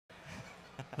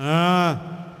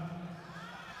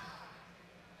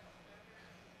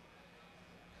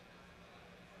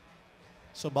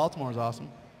So Baltimore's awesome.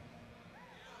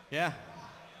 Yeah.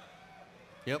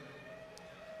 Yep.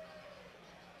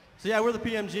 So yeah, we're the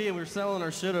PMG and we're selling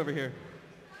our shit over here.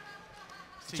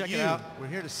 Check it out. We're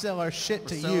here to sell our shit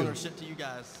to We're you. selling our shit to you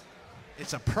guys.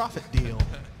 It's a profit deal.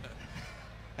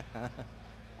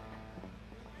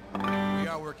 We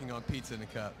are working on pizza in a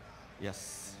cup.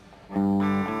 Yes.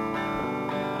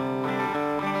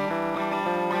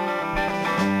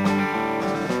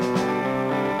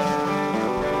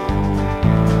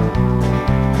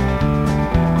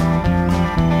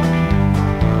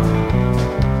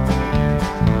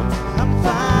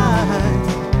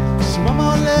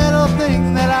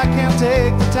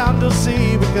 Take the time to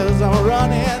see because I'm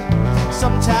running.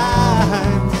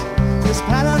 Sometimes this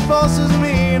pattern forces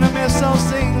me to miss those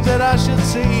things that I should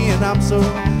see, and I'm so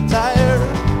tired.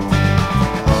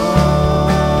 Oh,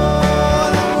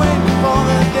 I'm waiting for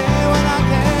the day when I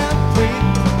can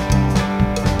breathe.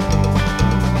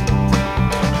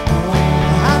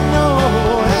 I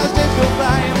know as days go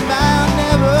by and by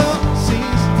never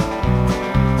cease.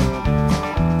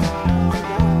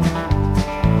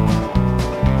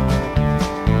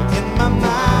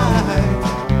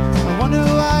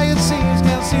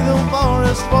 See the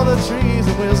forest for the trees,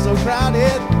 and we're so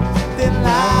crowded. Thin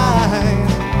line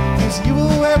keeps you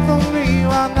away from me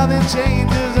while nothing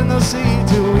changes in the sea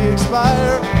till we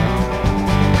expire.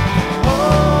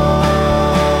 Oh,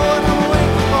 and I'm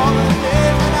waiting for the day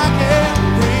when I can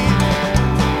breathe.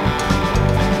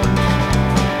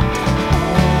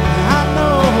 I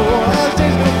know as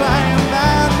days go by and I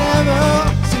never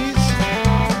cease.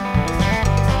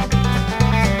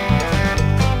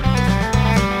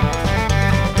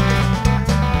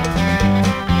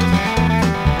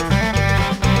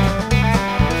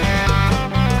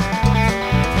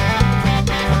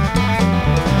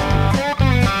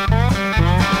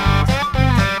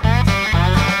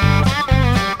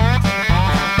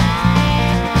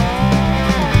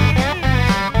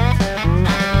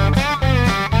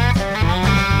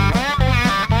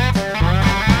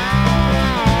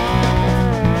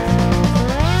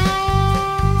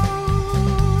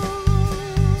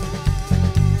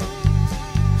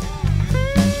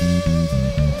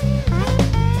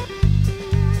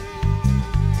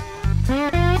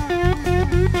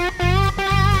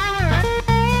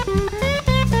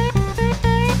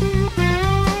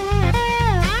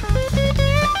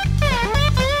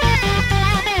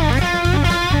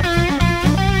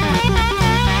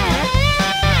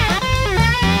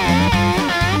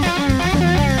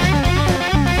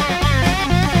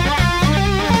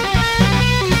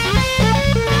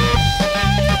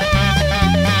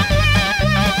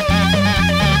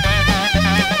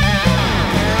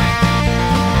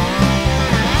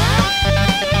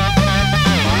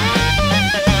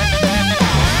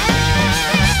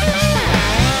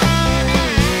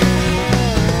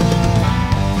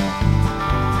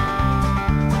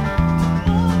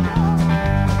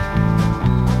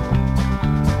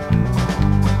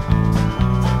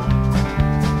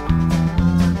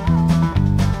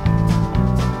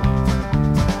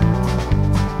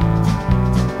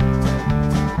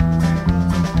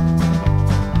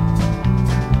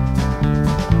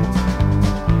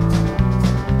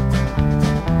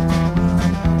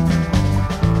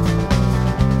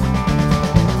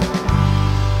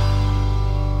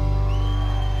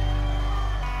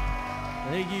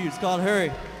 It's called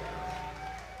Hurry.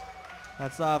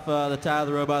 That's off the Tie of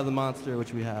the Robot of the Monster,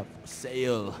 which we have for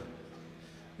sale.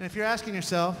 And if you're asking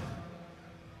yourself,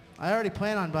 I already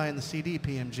plan on buying the CD,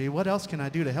 PMG. What else can I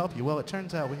do to help you? Well, it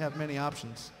turns out we have many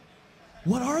options.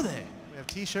 What are they? We have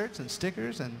t-shirts and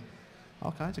stickers and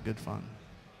all kinds of good fun.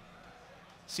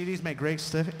 CDs make great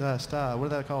what are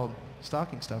they called?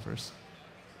 Stocking stuffers.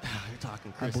 You're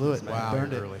talking Christmas. I blew it. Man. Wow,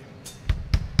 burned it. Early.